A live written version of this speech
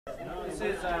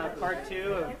this is part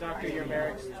 2 of Dr.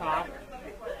 Yermeric's talk,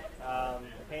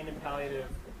 pain and palliative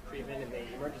treatment in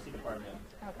the emergency department.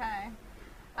 Okay.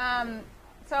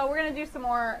 So we're going to do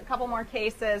a couple more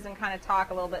cases and kind of talk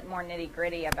a little bit more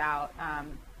nitty-gritty about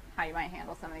how you might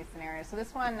handle some of these scenarios. So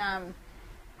this one,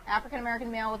 African-American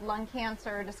male with lung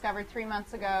cancer discovered 3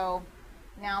 months ago,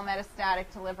 now metastatic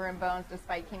to liver and bones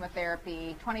despite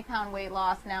chemotherapy. 20-pound weight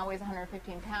loss, now weighs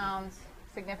 115 pounds.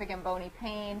 Significant bony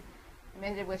pain,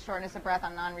 admitted with shortness of breath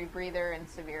on non-rebreather and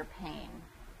severe pain.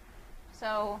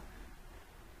 So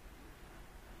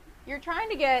you're trying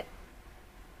to get,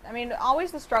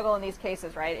 always the struggle in these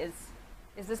cases, right,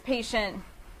 is this patient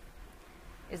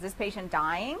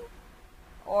dying,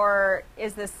 or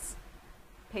is this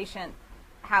patient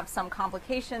have some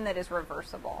complication that is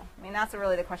reversible? That's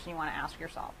really the question you want to ask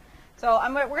yourself. So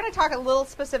we're going to talk a little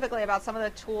specifically about some of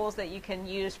the tools that you can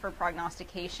use for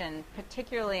prognostication,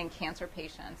 particularly in cancer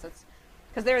patients. It's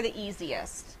because they're the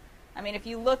easiest. If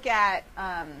you look at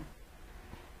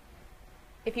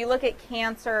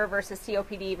cancer versus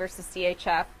COPD versus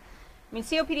CHF,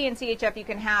 COPD and CHF, you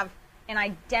can have an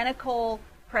identical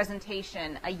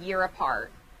presentation a year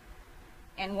apart,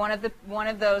 and one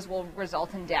of those will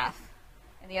result in death,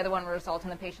 and the other one will result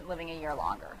in the patient living a year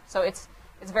longer. So it's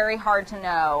very hard to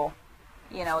know,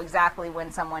 exactly when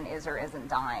someone is or isn't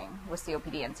dying with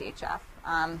COPD and CHF.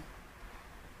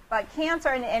 But cancer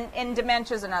and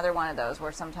dementia is another one of those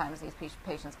where sometimes these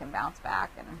patients can bounce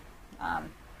back.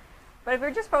 But if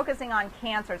you're just focusing on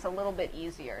cancer, it's a little bit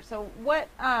easier. So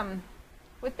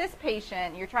with this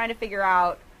patient, you're trying to figure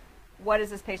out what is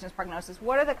this patient's prognosis.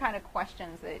 What are the kind of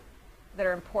questions that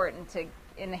are important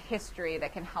in the history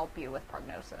that can help you with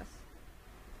prognosis?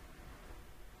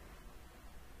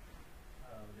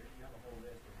 You have a whole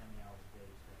list of how many hours a day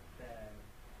you spend in bed.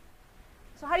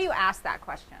 So how do you ask that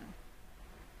question?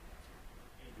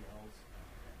 ADLs,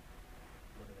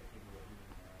 what are they capable of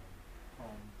doing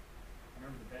home? I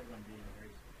remember the bed one being a very,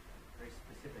 very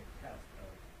specific test of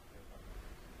their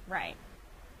prognosis. Right.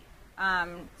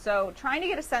 So trying to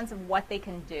get a sense of what they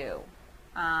can do,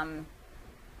 and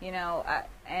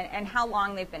how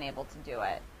long they've been able to do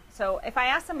it. So if I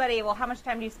ask somebody, well, how much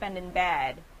time do you spend in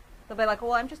bed? They'll be like,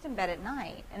 well, I'm just in bed at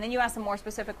night. And then you ask them more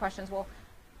specific questions. Well,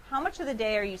 how much of the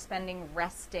day are you spending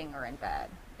resting or in bed?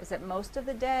 Is it most of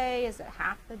the day? Is it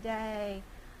half the day?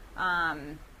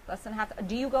 Less than half?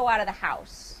 Do you go out of the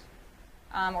house?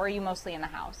 Or are you mostly in the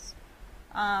house?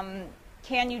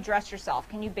 Can you dress yourself?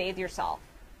 Can you bathe yourself?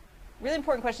 Really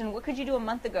important question, what could you do a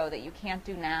month ago that you can't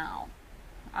do now?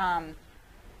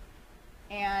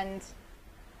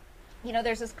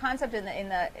 There's this concept in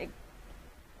the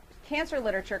cancer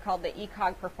literature called the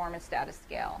ECOG performance status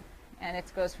scale. And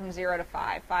it goes from 0 to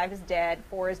 5. 5 is dead,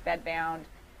 4 is bedbound,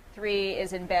 3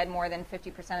 is in bed more than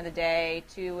 50% of the day,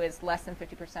 2 is less than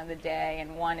 50% of the day,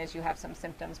 and 1 is you have some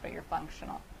symptoms but you're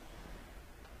functional.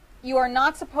 You are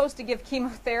not supposed to give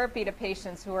chemotherapy to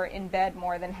patients who are in bed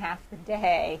more than half the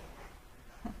day.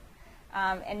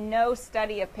 And no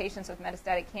study of patients with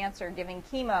metastatic cancer giving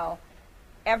chemo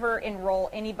ever enroll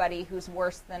anybody who's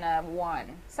worse than a 1.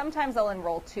 Sometimes they'll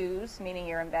enroll 2s, meaning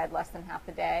you're in bed less than half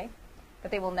the day, but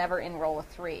they will never enroll a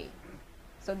 3.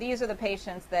 So these are the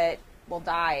patients that will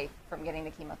die from getting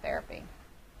the chemotherapy.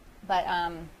 But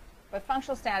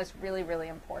functional status is really, really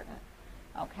important,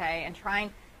 okay? And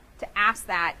trying to ask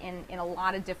that in a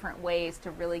lot of different ways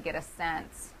to really get a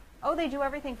sense. Oh, they do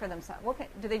everything for themselves.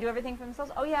 Do they do everything for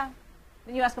themselves? Oh, yeah.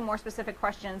 Then you ask them more specific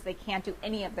questions. They can't do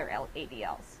any of their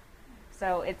ADLs.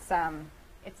 So it's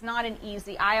not an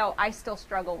easy. I still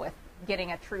struggle with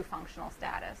getting a true functional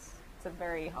status. It's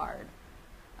very hard.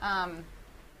 And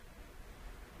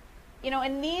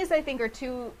these I think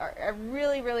are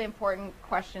really, really important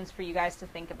questions for you guys to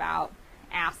think about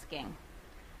asking.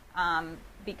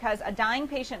 Because a dying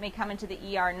patient may come into the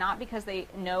ER not because they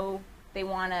know they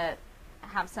want to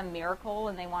have some miracle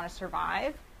and they want to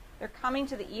survive. They're coming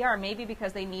to the ER maybe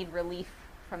because they need relief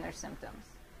from their symptoms,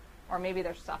 or maybe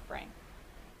they're suffering.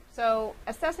 So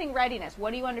assessing readiness,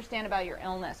 what do you understand about your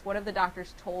illness? What have the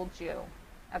doctors told you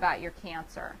about your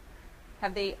cancer?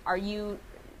 Do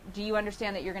you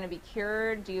understand that you're going to be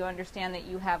cured? Do you understand that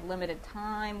you have limited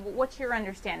time? What's your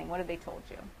understanding? What have they told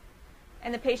you?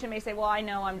 And the patient may say, well, I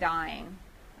know I'm dying,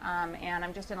 and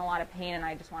I'm just in a lot of pain and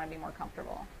I just want to be more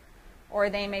comfortable. Or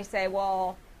they may say,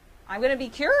 well, I'm going to be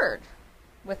cured,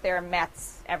 with their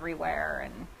Mets everywhere.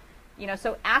 And,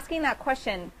 so asking that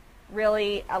question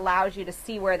really allows you to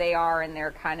see where they are in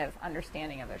their kind of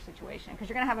understanding of their situation, because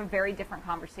you're going to have a very different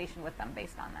conversation with them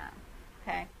based on that,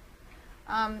 okay?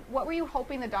 What were you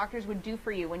hoping the doctors would do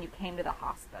for you when you came to the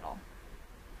hospital?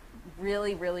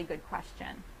 Really, really good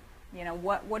question. You know,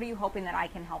 what are you hoping that I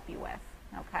can help you with?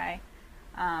 Okay.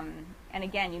 And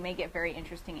again, you may get very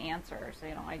interesting answers.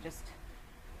 You know,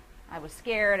 I was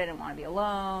scared. I didn't want to be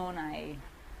alone. I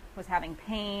was having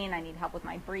pain. I need help with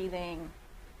my breathing.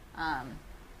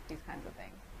 These kinds of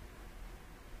things.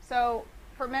 So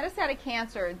for metastatic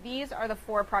cancer, these are the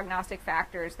 4 prognostic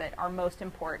factors that are most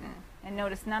important. And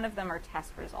notice none of them are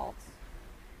test results.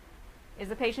 Is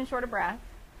the patient short of breath?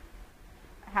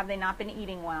 Have they not been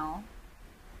eating well?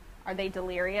 Are they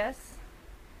delirious?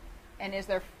 And is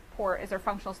their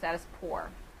functional status poor?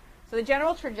 So the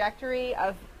general trajectory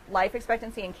of life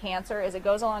expectancy in cancer is it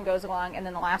goes along, and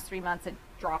then the last 3 months it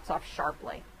drops off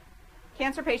sharply.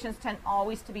 Cancer patients tend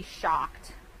always to be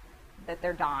shocked that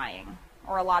they're dying,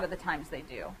 or a lot of the times they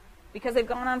do, because they've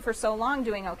gone on for so long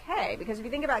doing okay. Because if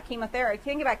you think about chemotherapy, if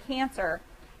you think about cancer,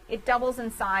 it doubles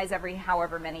in size every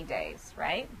however many days,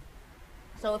 right?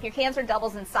 So if your cancer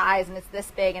doubles in size and it's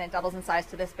this big and it doubles in size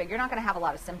to this big, you're not going to have a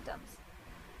lot of symptoms.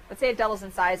 Let's say it doubles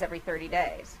in size every 30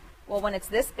 days. Well, when it's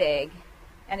this big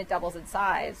and it doubles in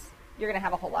size, you're going to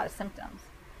have a whole lot of symptoms,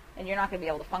 and you're not going to be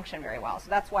able to function very well. So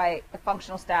that's why the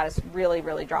functional status really,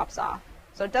 really drops off.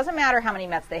 So it doesn't matter how many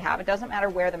Mets they have. It doesn't matter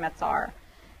where the Mets are.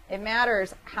 It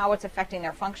matters how it's affecting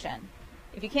their function.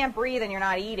 If you can't breathe and you're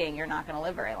not eating, you're not going to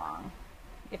live very long.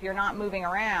 If you're not moving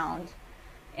around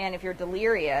and if you're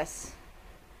delirious,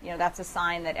 you know, that's a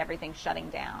sign that everything's shutting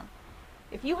down.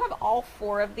 If you have all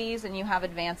 4 of these and you have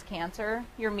advanced cancer,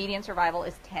 your median survival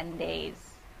is 10 days.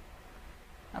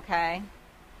 Okay?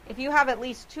 If you have at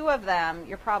least 2 of them,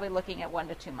 you're probably looking at 1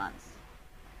 to 2 months.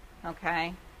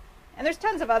 Okay? And there's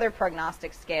tons of other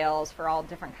prognostic scales for all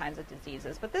different kinds of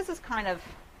diseases, but this is kind of,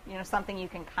 you know, something you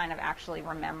can kind of actually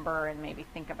remember and maybe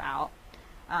think about.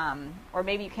 Or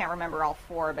maybe you can't remember all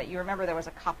 4, but you remember there was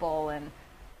a couple, and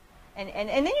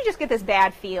then you just get this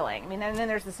bad feeling. I mean, and then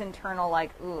there's this internal,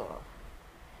 like, ugh.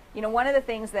 You know, one of the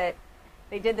things that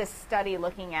they did this study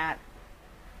looking at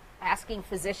asking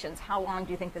physicians, how long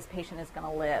do you think this patient is going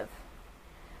to live?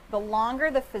 The longer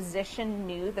the physician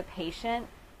knew the patient,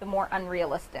 the more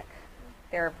unrealistic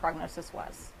their prognosis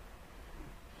was.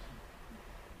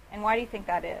 And why do you think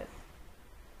that is?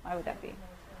 Why would that be?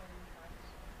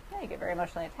 Yeah, you get very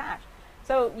emotionally attached.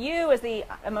 So you, as the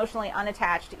emotionally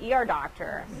unattached ER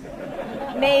doctor,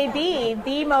 may be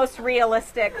the most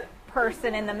realistic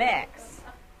person in the mix,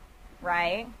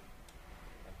 right?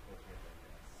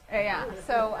 Yeah.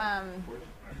 So,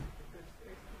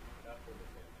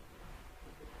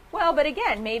 well, but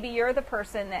again, maybe you're the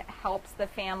person that helps the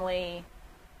family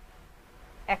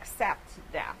accept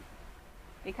death,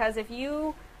 because if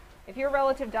your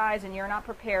relative dies and you're not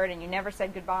prepared and you never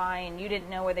said goodbye and you didn't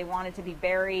know where they wanted to be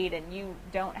buried and you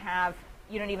don't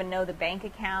even know the bank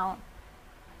account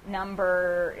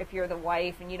number if you're the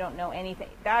wife and you don't know anything,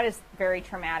 that is very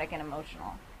traumatic and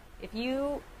emotional. If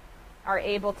you are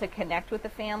able to connect with the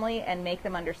family and make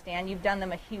them understand, you've done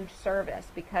them a huge service,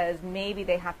 because maybe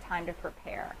they have time to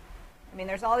prepare. I mean,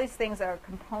 there's all these things that are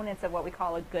components of what we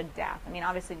call a good death. I mean,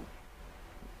 obviously,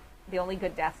 the only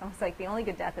good death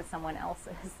is someone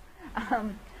else's.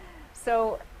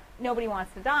 So nobody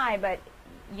wants to die, but,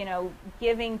 you know,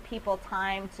 giving people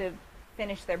time to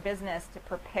finish their business, to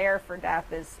prepare for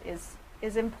death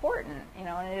is important, you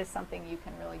know, and it is something you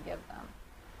can really give them.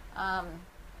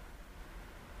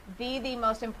 The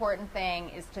most important thing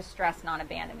is to stress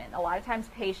non-abandonment. A lot of times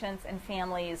patients and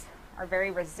families are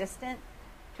very resistant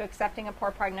to accepting a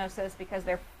poor prognosis because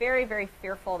they're very, very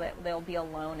fearful that they'll be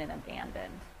alone and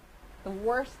abandoned. The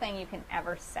worst thing you can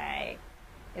ever say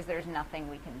is there's nothing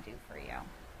we can do for you.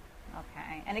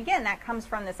 Okay? And again, that comes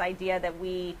from this idea that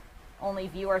we only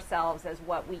view ourselves as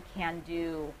what we can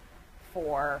do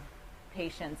for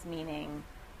patients, meaning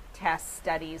tests,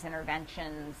 studies,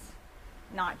 interventions,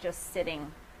 not just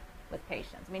sitting with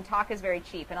patients. I mean, talk is very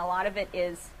cheap, and a lot of it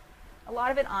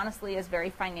honestly is very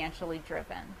financially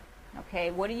driven.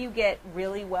 Okay, what do you get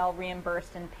really well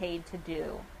reimbursed and paid to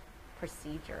do?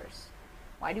 Procedures.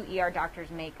 Why do ER doctors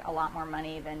make a lot more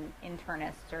money than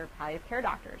internists or palliative care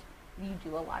doctors? You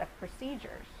do a lot of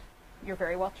procedures. You're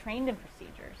very well trained in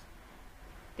procedures.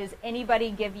 Does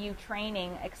anybody give you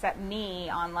training except me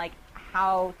on like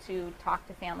how to talk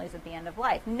to families at the end of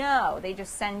life? No, they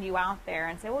just send you out there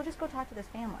and say, well, just go talk to this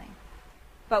family.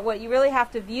 But what you really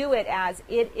have to view it as,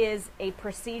 it is a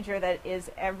procedure that needs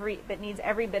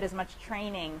every bit as much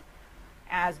training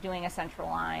as doing a central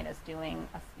line, as doing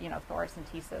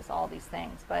thoracentesis, all these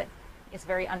things. But it's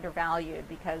very undervalued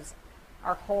because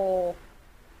our whole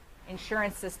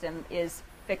insurance system is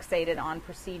fixated on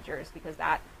procedures, because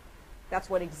that's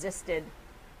what existed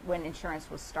when insurance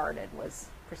was started, was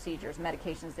procedures.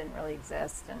 Medications didn't really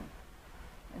exist, and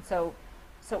so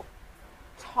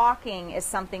talking is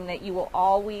something that you will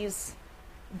always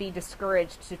be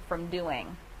discouraged from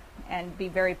doing and be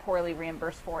very poorly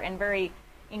reimbursed for and very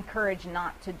encouraged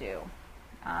not to do.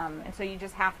 And so you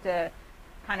just have to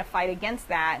kind of fight against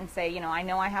that and say, I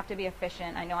know I have to be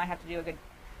efficient. I know I have to do a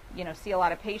good, see a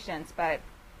lot of patients, but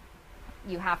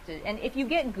you have to. And if you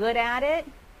get good at it,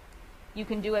 you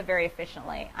can do it very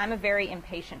efficiently. I'm a very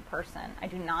impatient person. I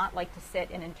do not like to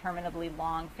sit in interminably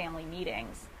long family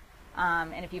meetings.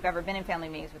 And if you've ever been in family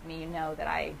meetings with me, you know that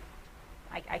I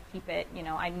keep it,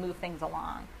 I move things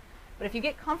along. But if you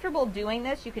get comfortable doing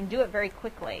this, you can do it very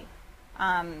quickly.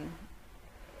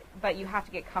 But you have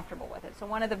to get comfortable with it. So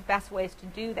one of the best ways to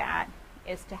do that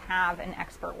is to have an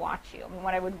expert watch you. I mean,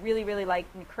 what I would really, really like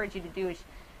and encourage you to do is,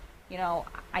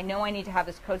 I know I need to have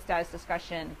this code status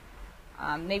discussion.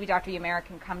 Maybe Dr. Yamera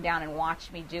can come down and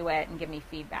watch me do it and give me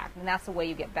feedback. And that's the way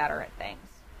you get better at things.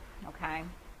 Okay?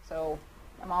 So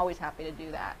I'm always happy to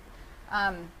do that.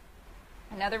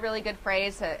 Another really good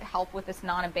phrase to help with this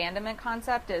non-abandonment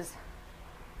concept is,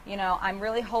 I'm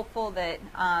really hopeful that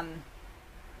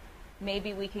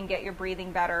maybe we can get your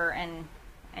breathing better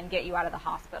and get you out of the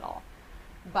hospital.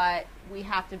 But we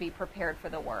have to be prepared for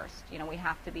the worst. We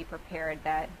have to be prepared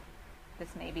that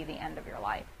this may be the end of your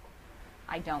life.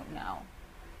 I don't know.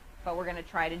 But we're going to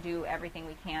try to do everything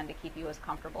we can to keep you as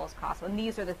comfortable as possible. And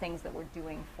these are the things that we're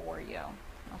doing for you.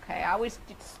 Okay, I always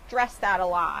stress that a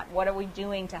lot. What are we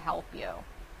doing to help you,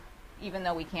 even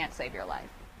though we can't save your life?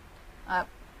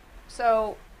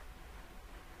 So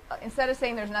instead of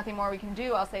saying there's nothing more we can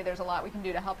do, I'll say there's a lot we can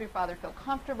do to help your father feel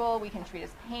comfortable. We can treat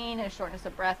his pain, his shortness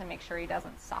of breath, and make sure he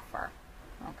doesn't suffer.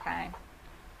 Okay?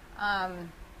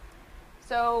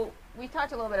 So we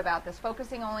talked a little bit about this.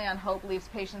 Focusing only on hope leaves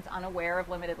patients unaware of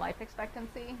limited life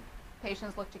expectancy.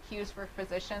 Patients look to cues for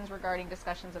physicians regarding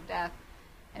discussions of death.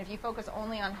 And if you focus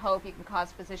only on hope, you can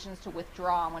cause physicians to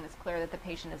withdraw when it's clear that the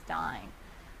patient is dying.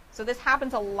 So this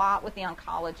happens a lot with the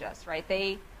oncologists, right?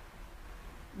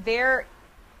 Their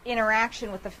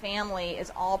interaction with the family is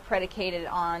all predicated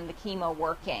on the chemo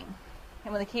working.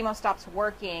 And when the chemo stops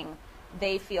working,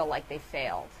 they feel like they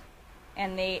failed.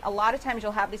 And a lot of times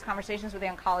you'll have these conversations with the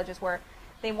oncologist where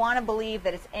they want to believe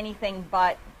that it's anything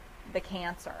but the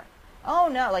cancer. Oh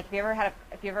no, like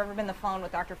if you've ever been on the phone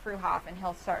with Dr. Fruhoff, and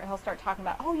he'll start talking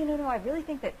about, no, I really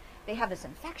think that they have this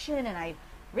infection, and I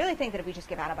really think that if we just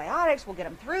give antibiotics, we'll get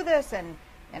them through this, and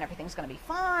everything's going to be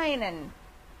fine.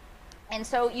 And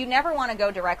so you never want to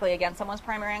go directly against someone's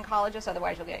primary oncologist,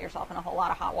 otherwise you'll get yourself in a whole lot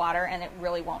of hot water, and it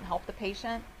really won't help the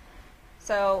patient.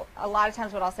 So a lot of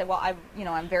times what I'll say, well,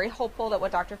 I'm very hopeful that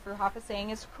what Dr. Fruhoff is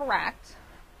saying is correct,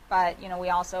 but we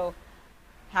also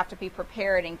have to be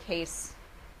prepared in case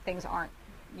things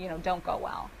don't go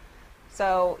well.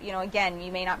 So, again,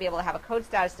 you may not be able to have a code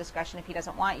status discussion if he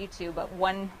doesn't want you to, but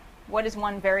what is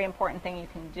one very important thing you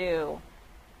can do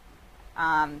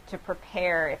to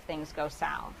prepare if things go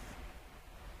south,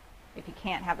 if you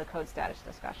can't have the code status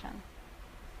discussion?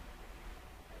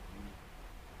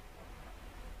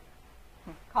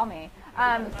 Call me.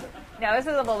 No, this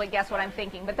is a little bit guess what I'm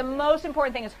thinking, but the most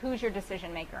important thing is who's your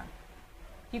decision maker.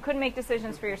 You couldn't make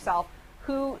decisions for yourself.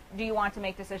 Who do you want to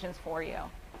make decisions for you?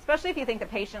 Especially if you think the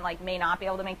patient may not be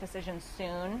able to make decisions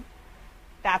soon.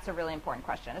 That's a really important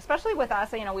question. Especially with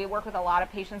us, we work with a lot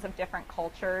of patients of different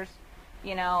cultures,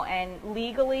 and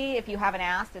legally, if you haven't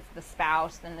asked, it's the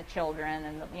spouse and the children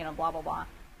and the, blah, blah, blah.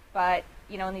 But,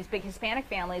 in these big Hispanic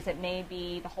families, it may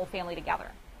be the whole family together.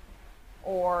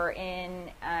 Or in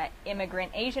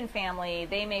immigrant Asian family,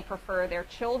 they may prefer their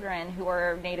children who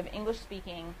are native English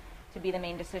speaking to be the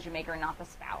main decision maker, not the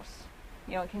spouse.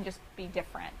 It can just be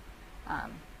different. Yeah. I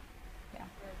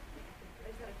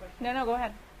just had a question. No, go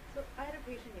ahead. So I had a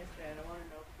patient yesterday, and I want to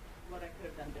know what I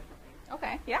could have done differently.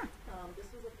 Okay, yeah.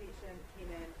 This was a patient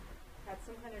came in, had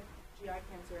some kind of GI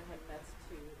cancer, and had mets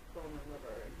to bone and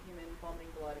liver, and came in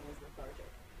vomiting blood and was lethargic.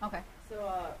 Okay. So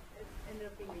it ended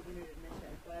up being a unit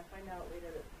admission, but I find out later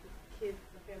that the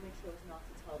family chose not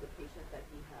to tell the patient that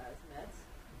he has mets.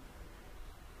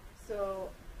 So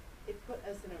it put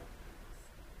us in a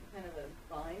kind of a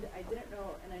bind. I didn't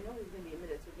know, and I know he was going to be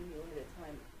admitted, so it gave me a limited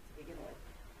time to begin with.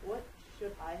 What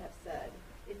should I have said,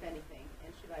 if anything,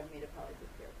 and should I have made a palliative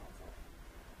care consult?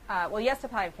 Well, yes to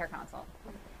palliative care consult.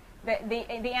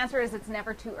 The answer is it's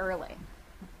never too early.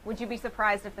 Would you be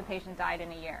surprised if the patient died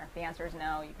in a year? If the answer is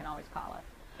no, you can always call it.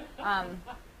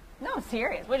 No,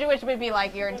 serious. Which would be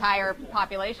like your entire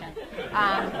population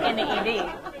in the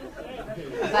ED.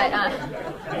 But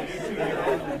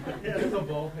It's a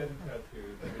ball-headed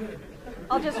tattoo.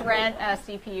 I'll just rent a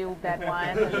CPU bed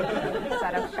one and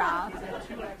set up shop.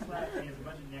 2X left, he has a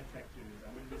bunch of neck tattoos. I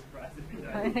wouldn't be surprised if he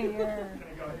died.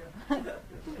 Yeah.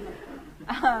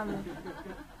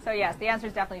 So yes, the answer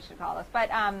is definitely you should call us. But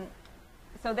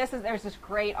so there's this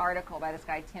great article by this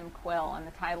guy Tim Quill, and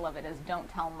the title of it is "Don't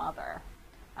Tell Mother,"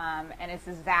 and it's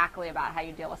exactly about how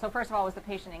you deal with. So first of all, was the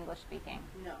patient English speaking?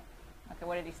 No, Okay,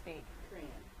 what did he speak? Korean.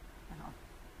 Oh.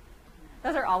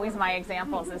 Those are always my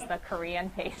examples, is the Korean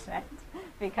patient,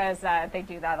 because they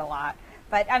do that a lot.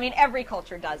 But I mean, every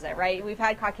culture does it, right? We've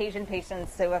had Caucasian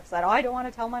patients who have said, "Oh, I don't want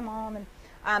to tell my mom,"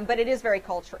 and but it is very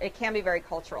cultural. It can be very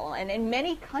cultural, and in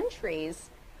many countries,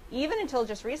 even until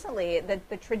just recently,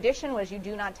 the tradition was you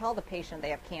do not tell the patient they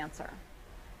have cancer.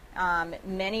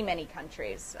 Many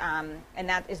countries, and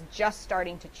that is just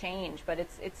starting to change, but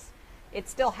it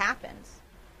still happens.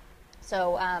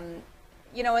 So,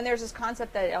 you know, and there's this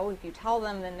concept that, oh, if you tell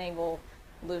them, then they will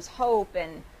lose hope,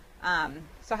 and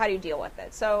so how do you deal with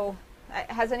it? So,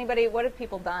 what have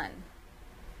people done?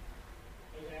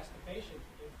 You ask the patient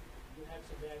if you had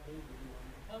some bad news that you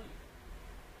wanted to tell you.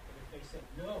 And if they said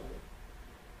no,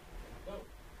 then go.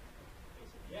 If they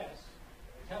said yes,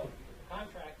 then tell them, because the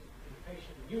contract is between the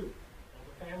patient and you, not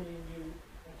the family and you,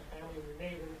 not the family and your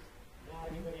neighbors, not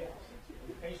anybody else. It's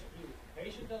the patient and you. If the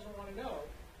patient doesn't want to know,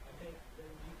 I think then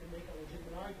you can make a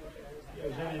legitimate argument that it's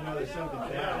Yeah, Jenny, you know there's something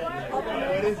bad.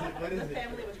 What is it? What is The it?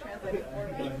 family was translated for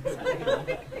me.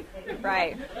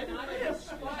 Right. But not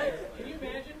conspire. Can you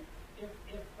imagine if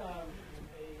a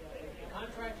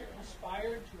contractor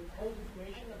conspired to withhold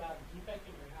information about a defect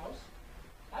in your house?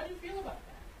 How do you feel about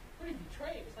that? Pretty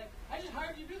betrayed. It's like, I just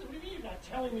hired you to do this. What do you mean you're not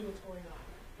telling me what's going on?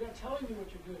 You're not telling me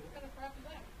what you're doing. What kind of crap is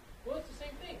that? Well, it's the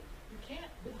same thing. You can't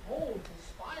withhold,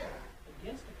 conspire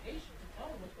against the patient to tell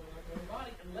them what's going on with their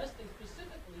body unless they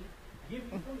specifically give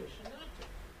you permission not to.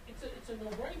 It's a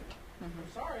no-brainer.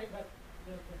 I'm sorry, but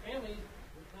the family,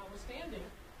 notwithstanding,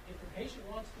 if the patient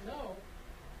wants to know,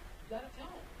 you got to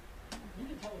tell them. You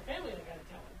can tell the family I got to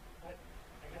tell them, but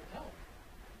I got to tell them.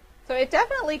 So it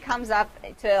definitely comes up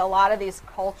to a lot of these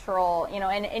cultural, you know,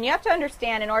 and you have to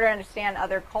understand, in order to understand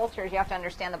other cultures, you have to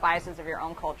understand the biases of your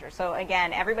own culture. So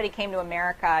again, everybody came to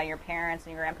America, your parents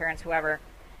and your grandparents, whoever,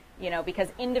 you know,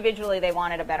 because individually they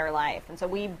wanted a better life. And so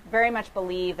we very much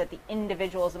believe that the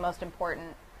individual is the most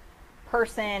important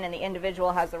person, and the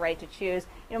individual has the right to choose.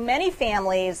 You know, for many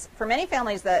families,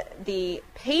 the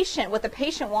patient, what the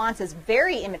patient wants is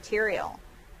very immaterial,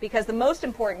 because the most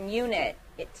important unit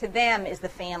to them is the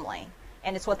family,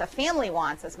 and it's what the family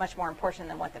wants that's much more important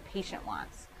than what the patient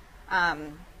wants.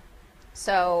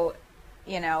 So,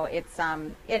 you know, it's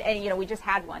and you know, we just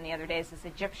had one the other day. It's this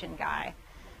Egyptian guy,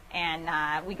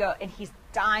 and we go, and he's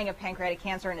dying of pancreatic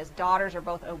cancer, and his daughters are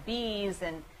both OBs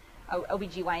and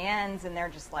OBGYNs, and they're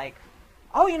just like,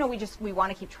 oh, you know, we want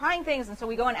to keep trying things. And so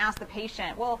we go and ask the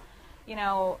patient, well, you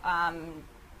know,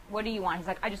 what do you want? He's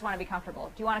like, I just want to be comfortable.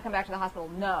 Do you want to come back to the hospital?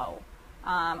 No.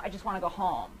 I just want to go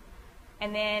home.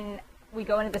 And then we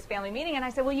go into this family meeting, and I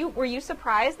said, well, were you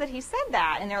surprised that he said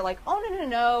that? And they're like, oh,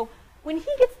 no. When he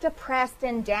gets depressed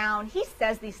and down, he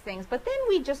says these things, but then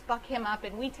we just buck him up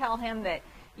and we tell him that,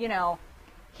 you know,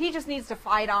 he just needs to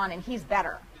fight on and he's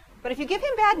better. But if you give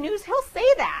him bad news, he'll say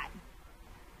that.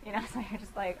 You know, so you're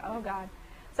just like, oh, God.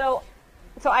 So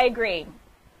I agree.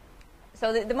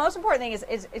 So the most important thing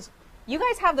is you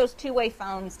guys have those two-way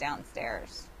phones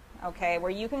downstairs, okay, where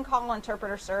you can call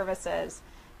interpreter services.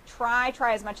 Try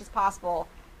as much as possible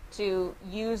to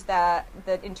use the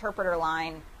interpreter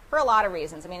line for a lot of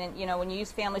reasons. I mean, you know, when you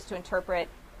use families to interpret,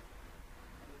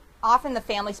 often the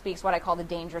family speaks what I call the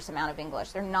dangerous amount of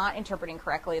English. They're not interpreting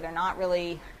correctly. They're not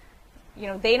really, you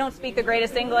know, they don't speak the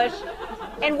greatest English.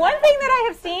 And one thing that I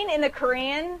have seen in the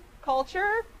Korean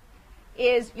culture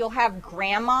is you'll have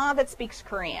grandma that speaks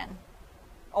Korean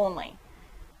only.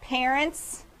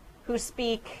 Parents who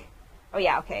speak, oh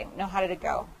yeah, okay, no, how did it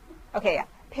go? Okay, yeah.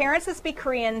 Parents that speak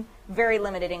Korean, very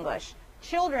limited English.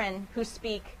 Children who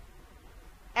speak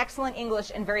excellent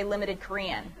English and very limited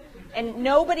Korean. And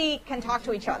nobody can talk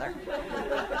to each other.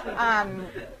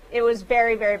 It was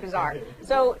very, very bizarre.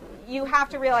 So you have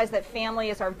to realize that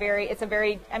families are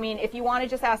I mean, if you want to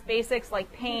just ask basics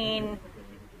like pain,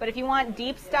 but if you want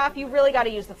deep stuff, you really got to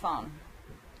use the phone.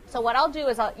 So what I'll do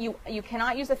is you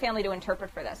cannot use the family to interpret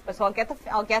for this. But so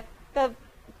I'll get the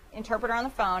interpreter on the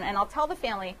phone, and I'll tell the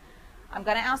family, I'm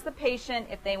going to ask the patient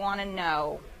if they want to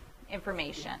know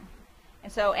information.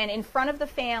 And in front of the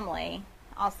family,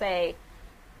 I'll say,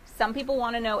 some people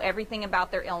want to know everything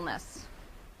about their illness,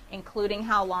 including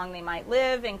how long they might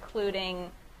live,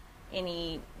 including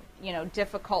any, you know,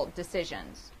 difficult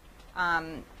decisions.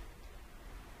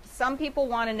 Some people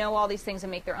want to know all these things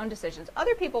and make their own decisions.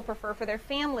 Other people prefer for their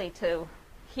family to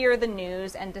hear the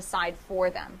news and decide for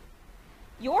them.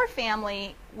 Your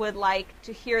family would like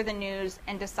to hear the news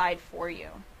and decide for you.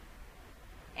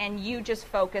 and you just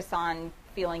focus on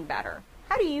feeling better.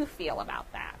 How do you feel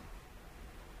about that?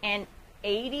 And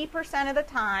 80% of the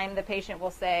time, the patient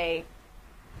will say,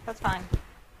 that's fine.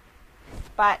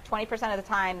 But 20% of the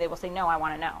time, they will say, no, I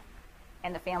want to know.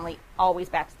 And the family always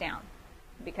backs down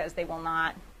because they will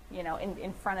not,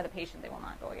 in front of the patient, they will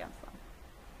not go against them.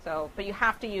 So, but you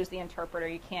have to use the interpreter.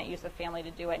 You can't use the family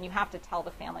to do it, and you have to tell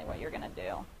the family what you're going to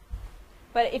do.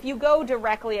 But if you go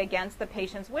directly against the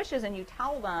patient's wishes and you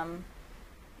tell them,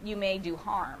 you may do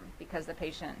harm because the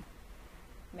patient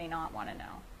may not want to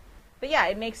know. But yeah,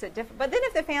 it makes it different. But then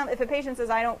if the patient says,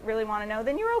 I don't really want to know,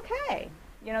 then you're okay.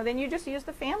 Then you just use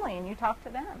the family and you talk to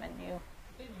them and you.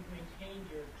 Then you maintain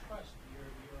your trust, your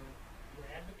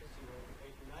advocacy over the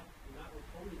patient. You're not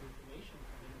withholding information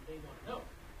from them if they want to know.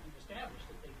 You've established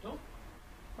that they don't want to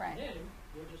know. Right. And then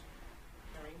you're just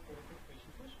carrying forward the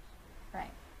patient's wishes.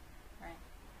 Right.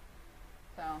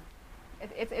 So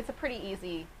it's a pretty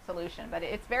easy solution, but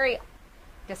it's very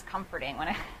discomforting when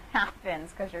it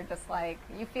happens because you're just like,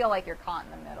 you feel like you're caught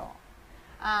in the middle.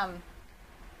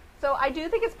 So I do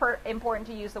think it's important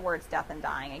to use the words death and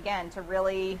dying, again, to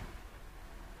really,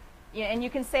 and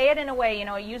you can say it in a way,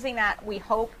 using that we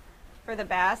hope for the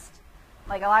best.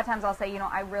 Like a lot of times I'll say,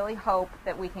 I really hope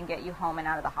that we can get you home and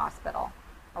out of the hospital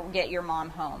or get your mom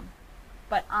home.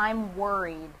 But I'm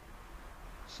worried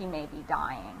she may be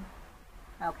dying.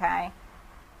 Okay?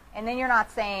 And then you're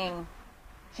not saying,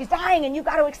 she's dying and you've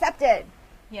got to accept it.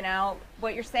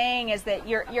 What you're saying is that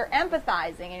you're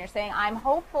empathizing and you're saying, I'm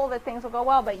hopeful that things will go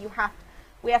well, but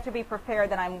we have to be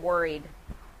prepared that I'm worried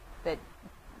that,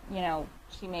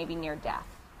 she may be near death.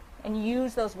 And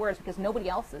use those words because nobody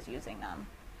else is using them.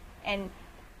 And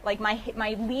like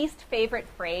my least favorite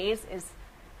phrase is,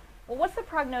 well, what's the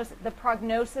prognosis? The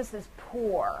prognosis is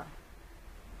poor.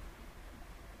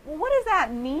 Well, what does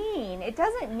that mean? It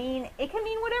can mean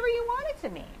whatever you want it to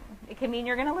mean. It can mean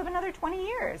you're going to live another 20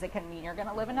 years. It can mean you're going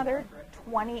to live another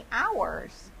 20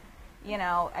 hours.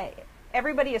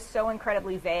 Everybody is so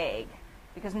incredibly vague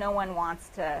because no one wants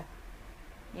to,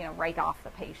 write off the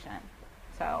patient.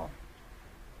 So,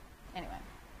 anyway.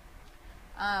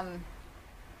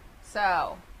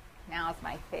 So, now is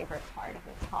my favorite part of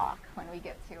the talk when we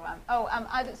get to,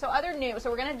 so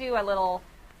we're going to do a little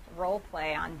role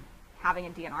play on having a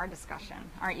DNR discussion.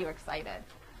 Aren't you excited?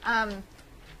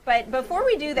 But before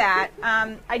we do that,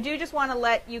 I do just want to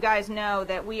let you guys know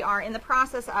that we are in the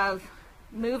process of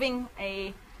improving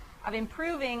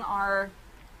our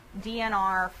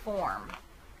DNR form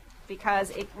because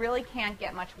it really can't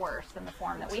get much worse than the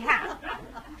form that we have.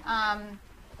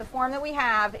 The form that we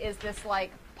have is this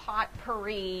like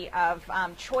potpourri of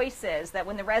choices that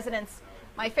when the residents,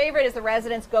 my favorite is the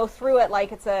residents go through it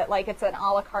like it's an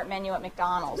a la carte menu at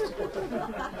McDonald's.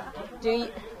 Do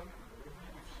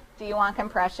you want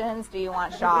compressions? Do you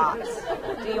want shocks?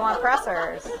 Do you want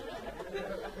pressors?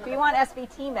 Do you want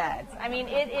SVT meds? I mean,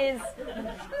 it is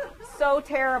so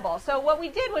terrible. So what we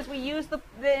did was we used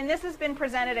and this has been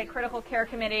presented at Critical Care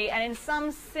Committee, and in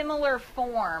some similar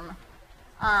form,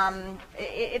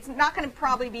 it's not going to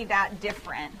probably be that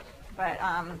different, but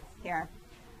here.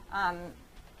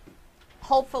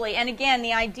 Hopefully, and again,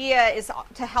 the idea is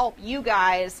to help you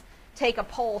guys take a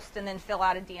post and then fill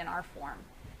out a DNR form.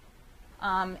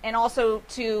 And also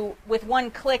with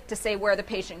one click, to say where the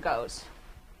patient goes.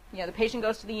 The patient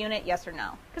goes to the unit, yes or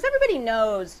no. Because everybody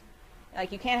knows,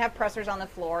 like, you can't have pressors on the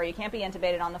floor, you can't be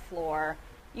intubated on the floor.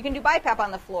 You can do BiPAP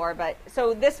on the floor, but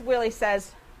so this really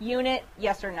says unit,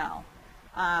 yes or no.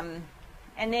 And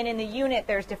then in the unit,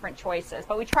 there's different choices.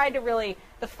 But we tried to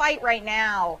the fight right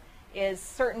now is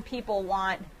certain people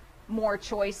want more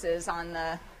choices on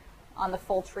the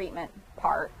full treatment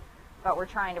part, but we're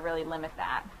trying to really limit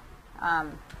that.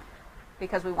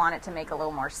 Because we want it to make a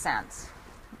little more sense.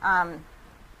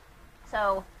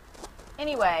 So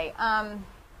anyway,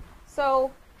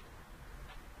 so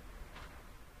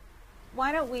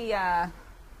why don't we,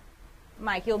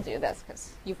 Mike, you'll do this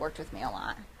because you've worked with me a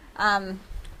lot.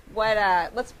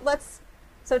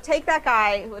 So take that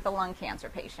guy with a lung cancer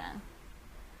patient.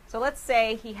 So let's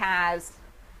say he has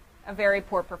a very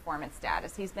poor performance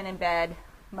status. He's been in bed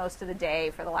most of the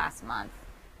day for the last month.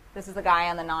 This is the guy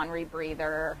on the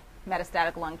non-rebreather,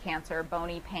 metastatic lung cancer,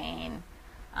 bony pain,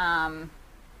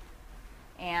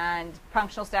 and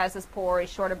functional status is poor,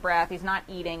 he's short of breath, he's not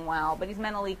eating well, but he's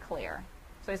mentally clear.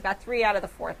 So he's got 3 out of the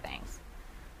 4 things.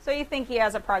 So you think he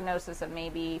has a prognosis of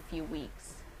maybe a few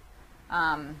weeks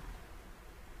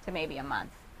to maybe a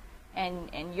month.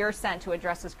 And you're sent to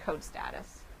address his code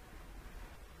status.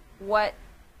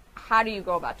 How do you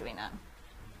go about doing that?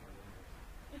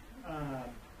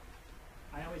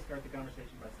 I always start the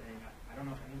conversation by saying, I don't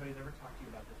know if anybody's ever talked to you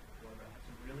about this before, but I have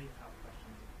some really tough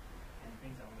questions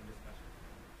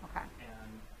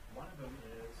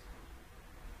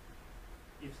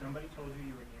somebody told you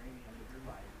you were nearing the end of your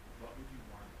life, what would you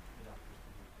want the doctors to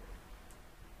do for you?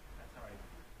 That's how I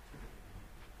typically do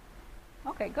it.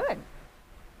 Okay, good.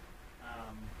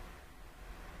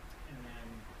 And then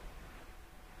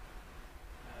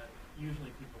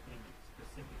usually people think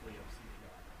specifically of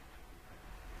CPR,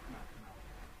 not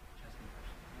chest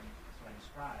compression. And so I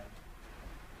describe.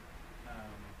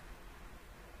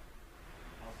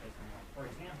 I'll say something like, for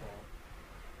example,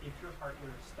 if your heart were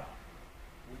to stop,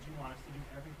 would you want us to do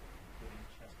everything, including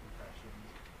chest compressions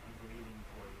and breathing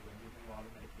for you and giving you all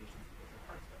the medications to get your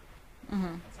heart started?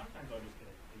 Mm-hmm. And sometimes I'll just get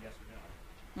a yes or no.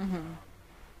 Mm-hmm.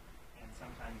 And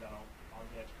sometimes I'll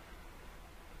get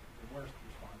the worst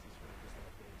responses for just like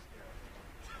a big stare.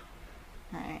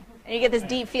 All right. And you get this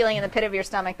deep feeling in the pit of your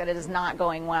stomach that it is not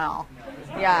going well. No,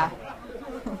 it's not Yeah. going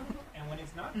well. And when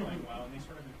it's not going well, and they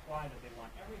sort of imply that they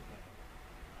want everything,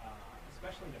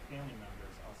 especially to family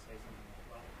members, I'll say something like,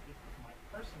 well, it's my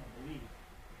personal belief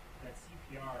that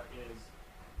CPR is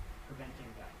preventing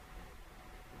death.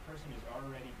 The person is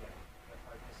already dead. Their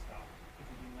heart has stopped. If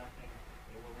we do nothing,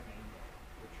 they will remain dead.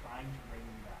 We're trying to bring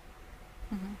them back.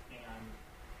 Mm-hmm. And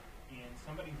in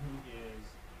somebody who is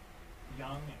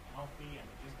young and healthy and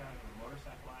they just got into a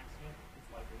motorcycle accident, it's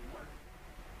likely to work.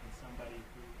 And somebody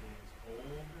who is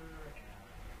older and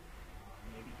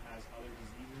maybe has other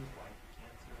diseases like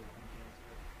cancer, lung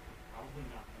cancer, it's probably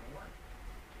not going to work.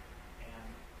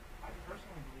 And I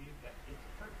personally believe that it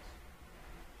hurts.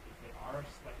 If they are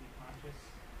slightly conscious,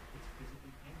 it's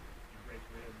physically painful. You break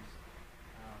ribs,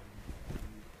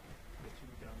 you get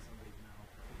tube down somebody's mouth.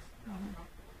 It's not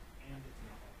comfortable, and it's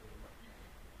not likely to work.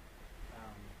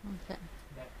 Okay.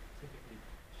 That typically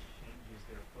changes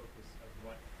their focus of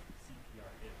what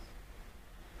CPR is.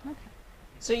 Okay.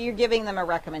 So you're giving them a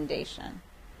recommendation.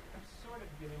 I'm sort of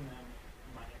giving them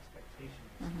my expectation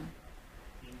of Mhm.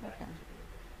 CPR in that Okay. particular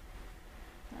case.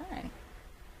 All right.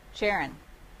 Sharon,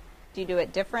 do you do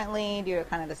it differently? Do you do it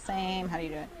kind of the same? How do you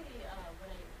do it? Usually, when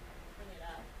I bring it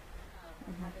up,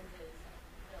 what happens is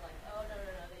they're like, oh, no,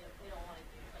 they don't want to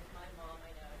do it. Like my mom,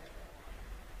 I know, doesn't want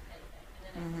anything. And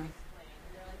then I Mhm. explain,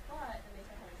 and they're like, but, and they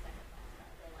start having second thoughts about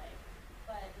it. They're like,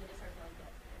 but, and they just start feeling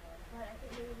guilty. And they're like, but I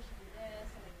think maybe we should do this,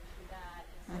 and maybe we should do that.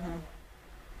 And so,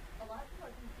 a lot of people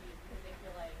are confused because they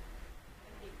feel like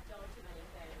if they don't do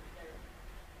anything,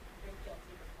 they're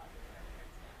guilty for causing their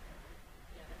parents death.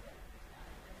 Their family members death.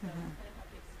 And so, you kind of have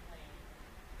to explain.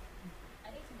 I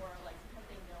think it's more like sometimes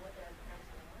they know what their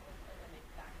parents want, but then they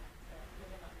back up. So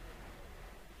maybe I'm not really happy.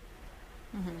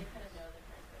 Mhm. They kind of know their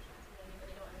parents' wishes, but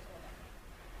they don't understand what that means.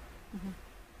 Mhm.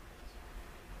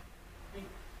 Hey,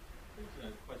 here's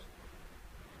a question.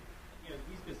 You know,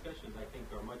 these discussions, I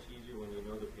think, are much easier when you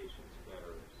know the patients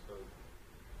better. So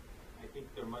I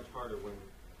think they're much harder when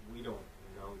we don't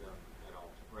know them at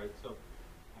all, right? So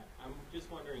I'm just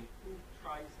wondering who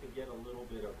tries to get a little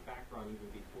bit of background even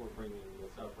before bringing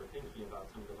this up or thinking about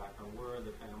some of the background. Where are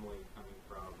the family coming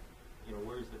from? You know,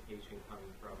 where's the patient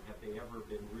coming from? Have they ever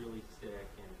been really sick?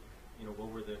 And, you know, what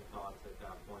were their thoughts at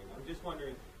that point? I'm just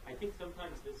wondering, I think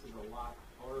sometimes this is a lot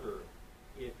harder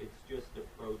if it's just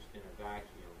approached in a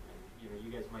vacuum. And, you know, you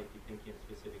guys might be thinking of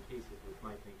specific cases which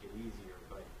might make it easier,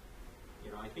 but, you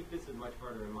know, I think this is much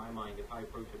harder in my mind if I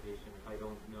approach a patient, if I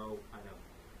don't know kind of,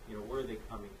 you know, where are they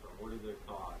coming from? What are their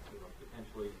thoughts? You know,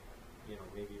 potentially, you know,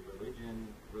 maybe religion,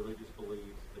 religious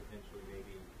beliefs, potentially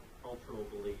maybe cultural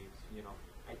beliefs, you know.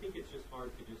 I think it's just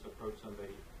hard to just approach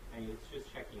somebody, and it's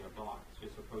just checking a box,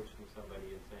 just approaching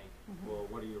somebody and saying, well,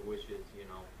 what are your wishes, you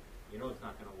know it's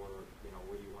not going to work, you know,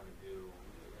 what do you want to do?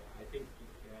 I think,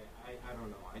 I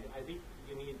don't know. I think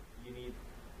you need,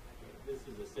 this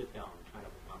is a sit-down kind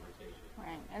of a conversation.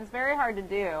 Right, and it's very hard to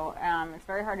do. It's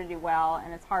very hard to do well,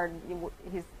 and it's hard.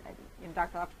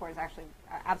 Dr. Leftepour is actually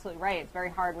absolutely right. It's very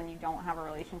hard when you don't have a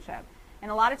relationship.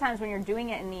 And a lot of times when you're doing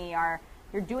it in the ER,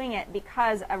 you're doing it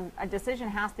because a decision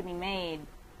has to be made,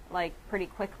 like, pretty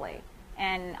quickly.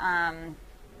 And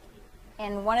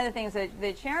one of the things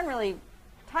that Sharon really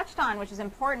touched on, which is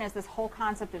important, is this whole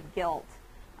concept of guilt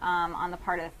on the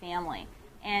part of the family.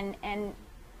 And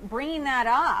bringing that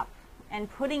up and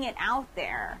putting it out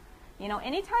there. You know,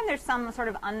 anytime there's some sort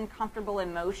of uncomfortable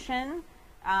emotion,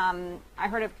 I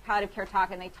heard a palliative care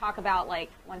talk, and they talk about, like,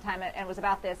 one time, and it was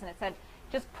about this, and it said,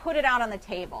 just put it out on the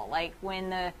table. Like,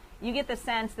 when you get the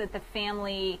sense that the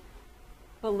family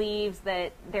believes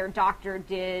that their doctor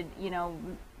did, you know,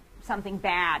 something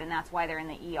bad, and that's why they're in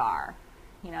the ER.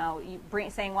 You know,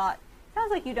 saying, well, it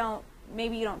sounds like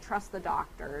maybe you don't trust the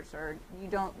doctors, or you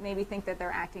don't maybe think that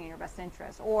they're acting in your best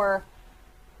interest, or,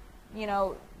 you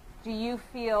know, do you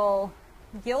feel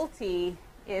guilty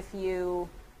if you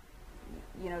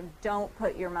don't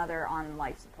put your mother on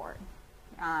life support?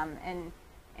 And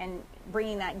and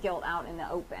bringing that guilt out in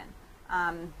the open.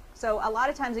 So a lot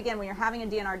of times, again, when you're having a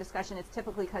DNR discussion, it's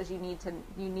typically because you need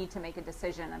to make a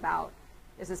decision about,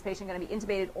 is this patient going to be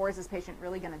intubated, or is this patient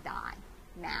really going to die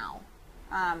now?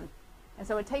 And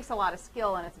so it takes a lot of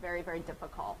skill, and it's very, very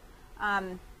difficult.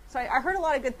 So I heard a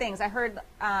lot of good things. I heard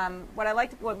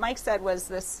what Mike said was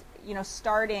this,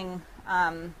 starting,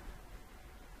 kind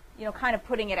of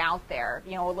putting it out there, a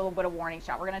little bit of warning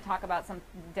shot. We're going to talk about some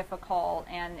difficult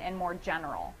and more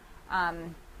general.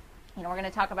 We're going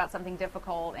to talk about something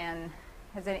difficult, and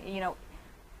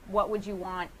what would you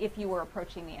want if you were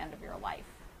approaching the end of your life?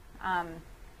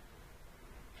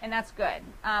 And that's good.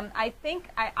 I think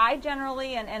I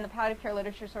generally, and the palliative care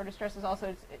literature sort of stresses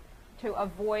also to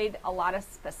avoid a lot of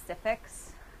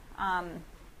specifics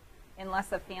unless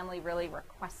the family really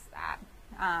requests that.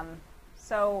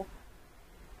 So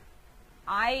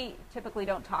I typically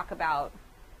don't talk about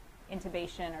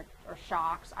intubation or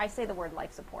shocks. I say the word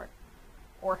life support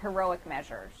or heroic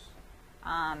measures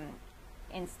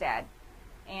instead.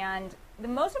 And the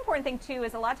most important thing, too,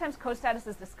 is a lot of times co-status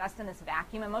is discussed in this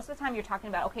vacuum, and most of the time you're talking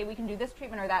about, okay, we can do this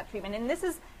treatment or that treatment, and this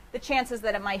is the chances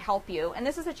that it might help you, and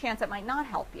this is a chance it might not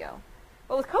help you.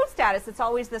 But with co-status, it's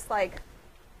always this, like,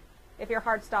 if your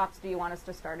heart stops, do you want us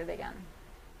to start it again?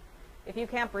 If you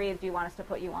can't breathe, do you want us to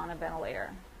put you on a ventilator?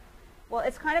 Well,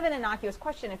 it's kind of an innocuous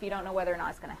question if you don't know whether or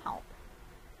not it's going to help.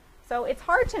 So it's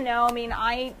hard to know. I mean,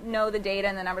 I know the data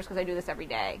and the numbers because I do this every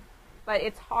day, but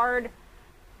it's hard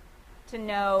to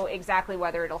know exactly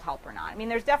whether it'll help or not. I mean,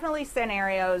 there's definitely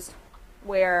scenarios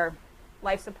where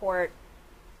life support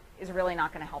is really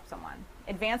not going to help someone.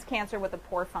 Advanced cancer with a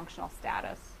poor functional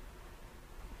status,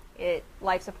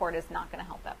 life support is not going to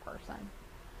help that person.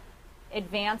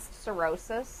 Advanced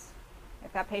cirrhosis,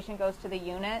 if that patient goes to the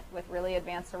unit with really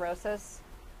advanced cirrhosis,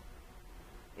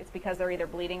 it's because they're either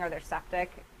bleeding or they're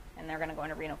septic, and they're going to go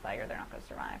into renal failure. They're not going to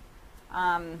survive.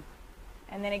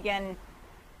 And then again,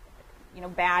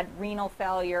 bad renal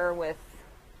failure with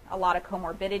a lot of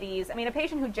comorbidities. I mean, a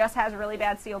patient who just has really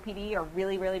bad COPD or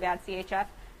really, really bad CHF,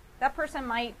 that person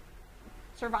might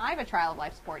survive a trial of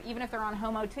life support, even if they're on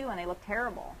HOMO2 and they look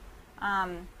terrible.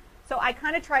 So I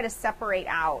kind of try to separate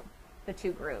out the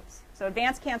two groups. So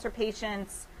advanced cancer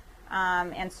patients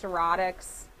and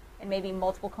cirrhotics and maybe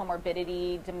multiple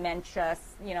comorbidity, dementia,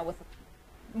 with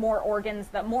more organs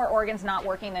not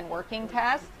working than working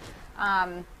test.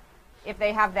 If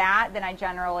they have that, then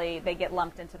they get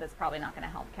lumped into this probably not going to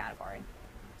help category.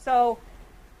 So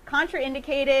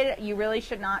contraindicated, you really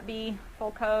should not be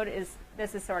full code,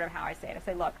 this is sort of how I say it. I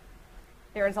say, look,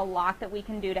 there is a lot that we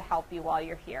can do to help you while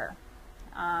you're here.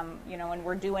 And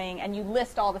we're doing, and you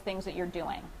list all the things that you're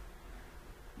doing.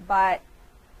 But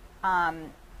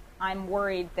I'm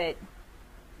worried that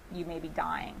you may be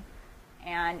dying.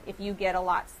 And if you get a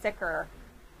lot sicker,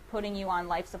 putting you on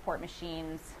life support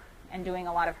machines and doing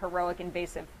a lot of heroic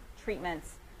invasive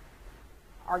treatments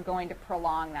are going to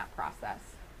prolong that process.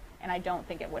 And I don't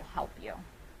think it would help you.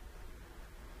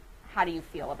 How do you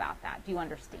feel about that? Do you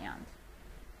understand?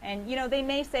 And, they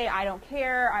may say, I don't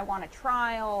care, I want a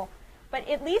trial. But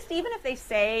at least even if they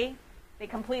say they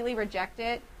completely reject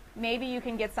it, maybe you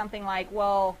can get something like,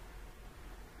 well,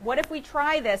 what if we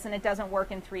try this and it doesn't work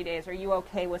in 3 days? Are you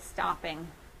okay with stopping?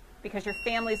 Because your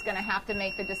family's going to have to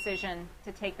make the decision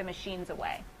to take the machines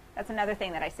away. That's another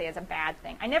thing that I say is a bad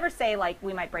thing. I never say, like,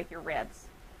 we might break your ribs,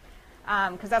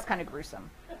 because that's kind of gruesome.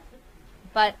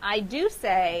 But I do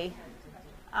say,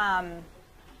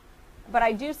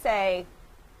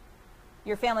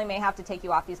 your family may have to take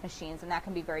you off these machines, and that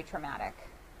can be very traumatic.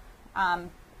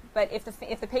 But if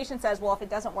the patient says, well, if it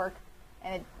doesn't work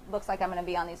and it looks like I'm going to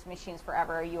be on these machines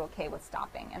forever, are you okay with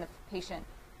stopping? And if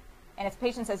the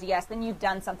patient says yes, then you've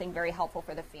done something very helpful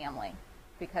for the family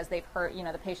because they've heard,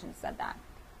 the patient said that.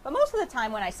 But most of the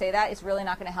time when I say that, it's really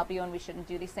not going to help you and we shouldn't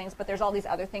do these things, but there's all these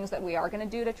other things that we are going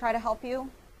to do to try to help you.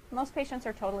 Most patients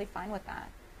are totally fine with that.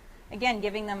 Again,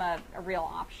 giving them a real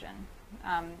option.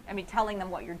 Telling them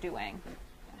what you're doing. I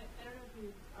don't know if you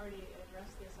already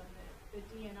addressed this on the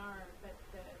DNR, but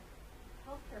the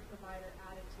healthcare provider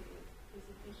attitude is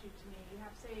an issue to me. You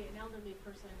have, say, an elderly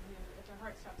person who, if their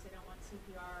heart stops, they don't want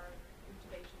CPR,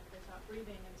 intubation, if they stop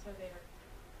breathing, and so they're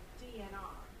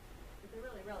DNR. But they're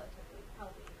really relatively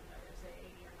healthy, even though they're, say,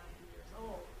 80 or 90 years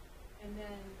old. And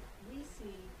then we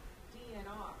see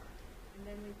DNR, and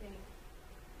then we think,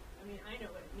 I know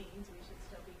what it means. We should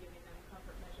still be giving them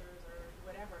comfort measures or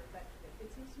whatever, but it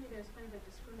seems to me there's kind of a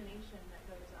discrimination that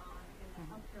goes on in the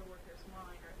healthcare worker's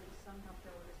mind, or at least some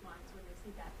healthcare workers' minds, when they see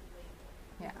that label.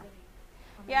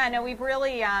 We've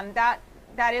really,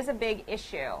 that is a big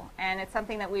issue, and it's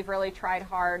something that we've really tried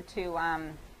hard to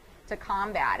to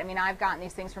combat. I mean, I've gotten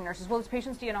these things from nurses. Well, this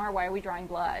patient's DNR. Why are we drawing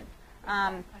blood?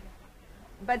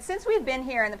 But since we've been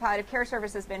here and the palliative care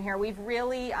service has been here, we've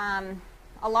really, a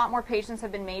lot more patients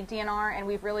have been made DNR, and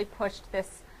we've really pushed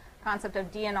this concept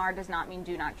of DNR does not mean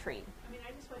do not treat. I mean,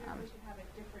 I just wonder if we should have a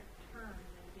different term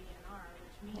than DNR,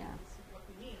 which means what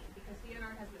we mean, because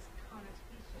DNR has this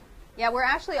connotation. Yeah, we're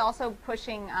actually also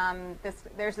pushing this.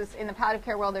 There's this in the palliative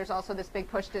care world. There's also this big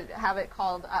push to have it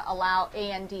called allow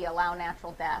allow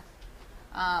natural death,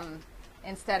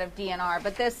 instead of DNR.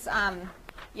 But this,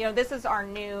 this is our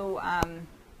new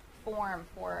form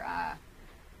for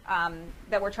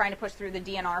that we're trying to push through the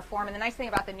DNR form. And the nice thing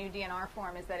about the new DNR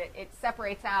form is that it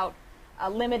separates out a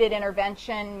limited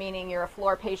intervention, meaning you're a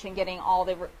floor patient getting all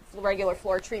the regular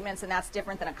floor treatments, and that's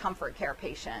different than a comfort care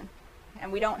patient.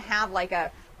 And we don't have like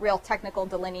a real technical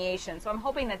delineation. So I'm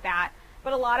hoping that,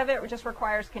 but a lot of it just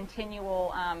requires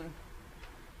continual,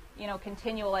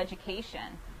 continual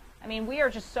education. I mean, we are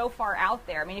just so far out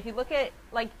there. I mean, if you look at,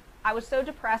 like, I was so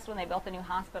depressed when they built the new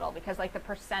hospital because, like, the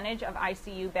percentage of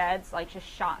ICU beds, like, just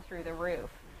shot through the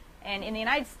roof. And in the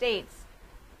United States,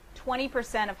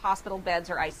 20% of hospital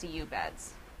beds are ICU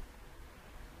beds.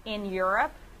 In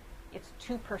Europe, it's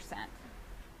 2%.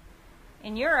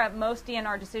 In Europe, most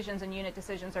DNR decisions and unit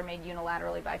decisions are made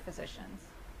unilaterally by physicians.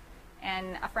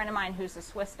 And a friend of mine who's a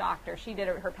Swiss doctor, she did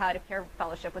her palliative care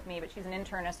fellowship with me, but she's an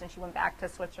internist, and she went back to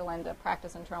Switzerland to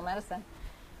practice internal medicine.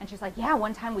 And she's like, yeah,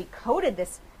 one time we coded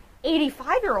this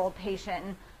 85-year-old patient,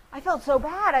 and I felt so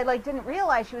bad. I didn't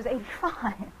realize she was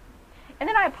 85. And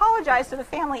then I apologized to the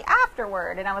family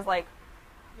afterward, and I was like,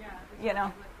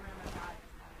 yeah.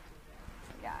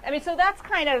 I mean, so that's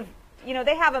kind of,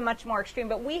 they have a much more extreme,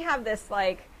 but we have this,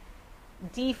 like,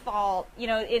 default,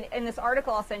 in this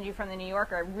article I'll send you from the New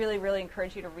Yorker, I really, really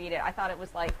encourage you to read it. I thought it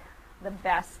was, like, the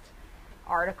best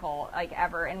article, like,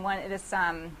 ever. And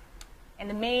and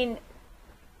the main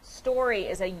story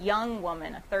is a young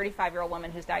woman, a 35-year-old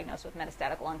woman who's diagnosed with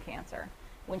metastatic lung cancer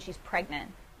when she's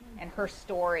pregnant, and her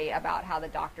story about how the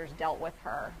doctors dealt with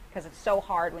her, because it's so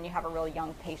hard when you have a really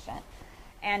young patient.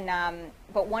 And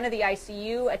but one of the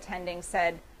ICU attendings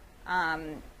said,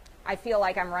 I feel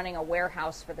like I'm running a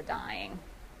warehouse for the dying.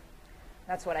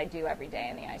 That's what I do every day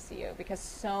in the ICU, because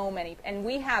so many, and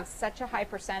we have such a high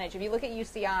percentage. If you look at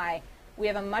UCI, we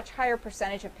have a much higher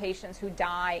percentage of patients who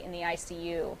die in the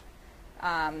ICU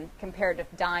compared to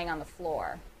dying on the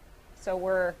floor. So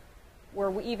we're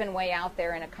even way out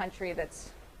there in a country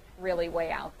that's really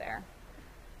way out there.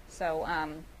 So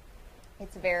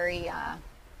it's very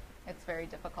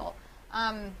difficult.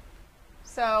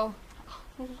 So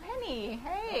Lenny,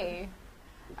 hey.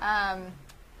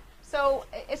 So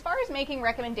as far as making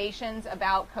recommendations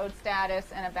about code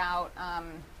status and about,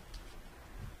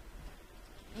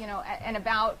 and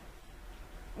about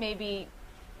maybe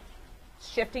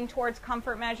shifting towards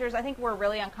comfort measures, I think we're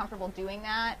really uncomfortable doing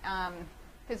that.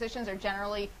 Physicians are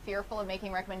generally fearful of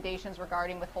making recommendations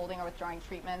regarding withholding or withdrawing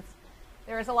treatments.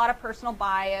 There is a lot of personal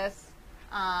bias.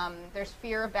 There's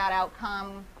fear of bad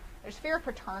outcome. There's fear of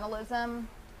paternalism.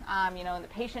 And the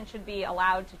patient should be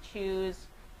allowed to choose.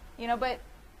 But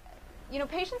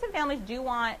patients and families do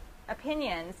want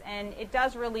opinions, and it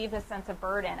does relieve this sense of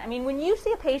burden. I mean, when you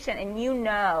see a patient and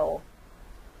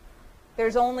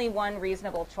there's only one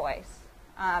reasonable choice.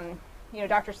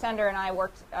 Dr. Sender and I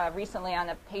worked recently on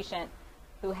a patient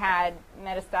who had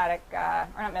advanced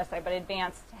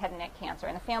head and neck cancer,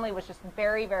 and the family was just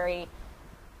very, very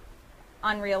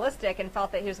unrealistic and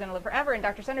felt that he was going to live forever. And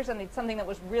Dr. Sender said something that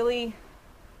was really,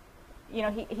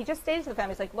 he just stated to the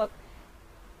family, he's like, look,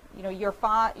 your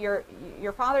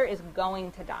father is going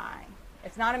to die.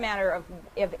 It's not a matter of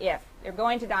if. They're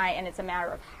going to die, and it's a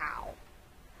matter of how.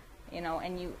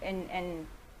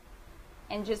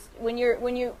 And just when you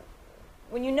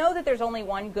know that there's only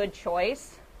one good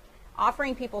choice,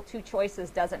 offering people two choices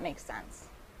doesn't make sense.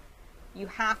 You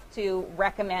have to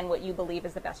recommend what you believe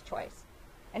is the best choice.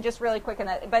 And just really quick on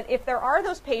that, but if there are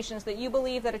those patients that you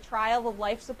believe that a trial of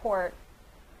life support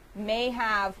may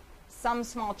have some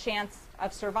small chance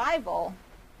of survival,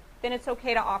 then it's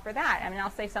okay to offer that. I mean,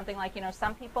 I'll say something like,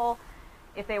 some people,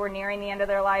 if they were nearing the end of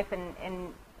their life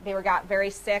and they got very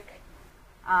sick,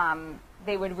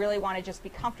 they would really want to just be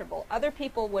comfortable. Other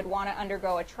people would want to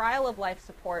undergo a trial of life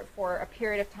support for a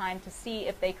period of time to see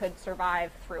if they could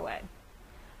survive through it.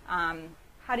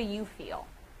 How do you feel?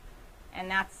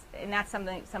 And that's some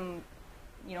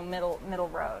middle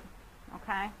road,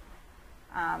 okay?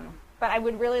 But I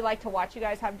would really like to watch you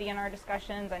guys have DNR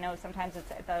discussions. I know sometimes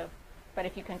but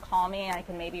if you can call me, I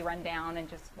can maybe run down and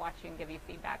just watch you and give you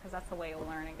feedback, because that's the way you'll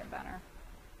learn and get better.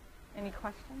 Any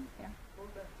questions? Yeah. Going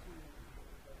back to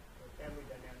the family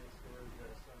dynamics where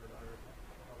the son or daughter,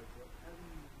 father's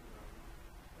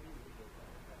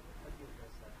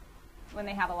when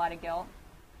they have a lot of guilt.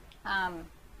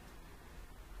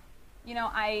 You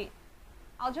know,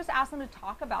 I'll just ask them to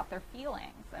talk about their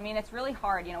feelings. I mean, it's really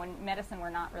hard. You know, in medicine, we're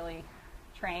not really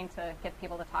trained to get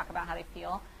people to talk about how they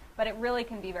feel, but it really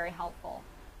can be very helpful.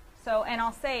 So, and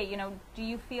I'll say, you know, do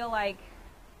you feel like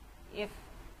if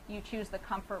you choose the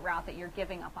comfort route that you're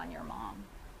giving up on your mom?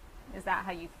 Is that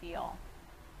how you feel?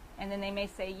 And then they may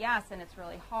say yes, and it's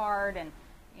really hard, and,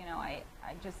 you know, I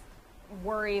just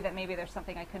worry that maybe there's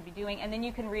something I could be doing. And then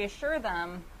you can reassure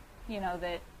them, you know,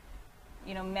 that,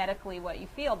 you know, medically what you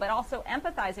feel, but also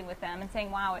empathizing with them and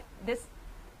saying, wow, this,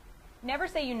 never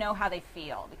say you know how they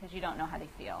feel, because you don't know how they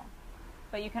feel.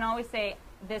 But you can always say,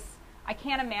 this, I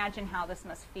can't imagine how this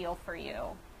must feel for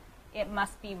you. It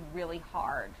must be really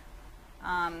hard.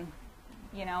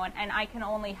 You know, and I can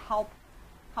only help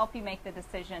you make the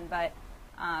decision, but,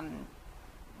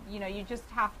 you know, you just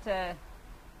have to,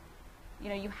 you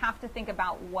know, you have to think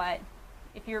about what,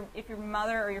 if your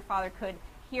mother or your father could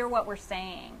hear what we're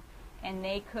saying and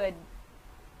they could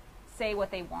say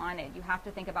what they wanted, you have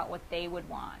to think about what they would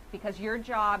want, because your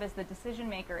job as the decision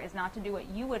maker is not to do what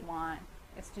you would want,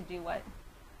 it's to do what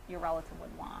your relative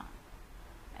would want,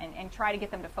 and try to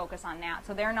get them to focus on that.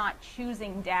 So they're not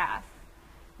choosing death,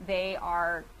 they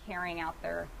are carrying out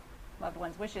their loved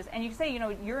one's wishes. And you say, you know,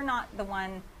 you're not the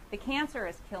one, the cancer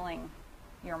is killing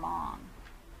your mom,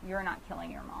 you're not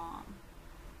killing your mom,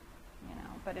 you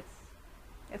know. But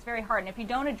it's very hard, and if you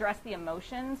don't address the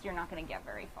emotions, you're not going to get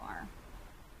very far.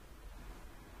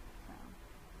 So,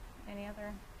 any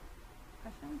other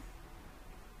questions?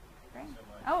 Great.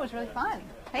 Oh, it was really fun.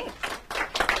 Thanks.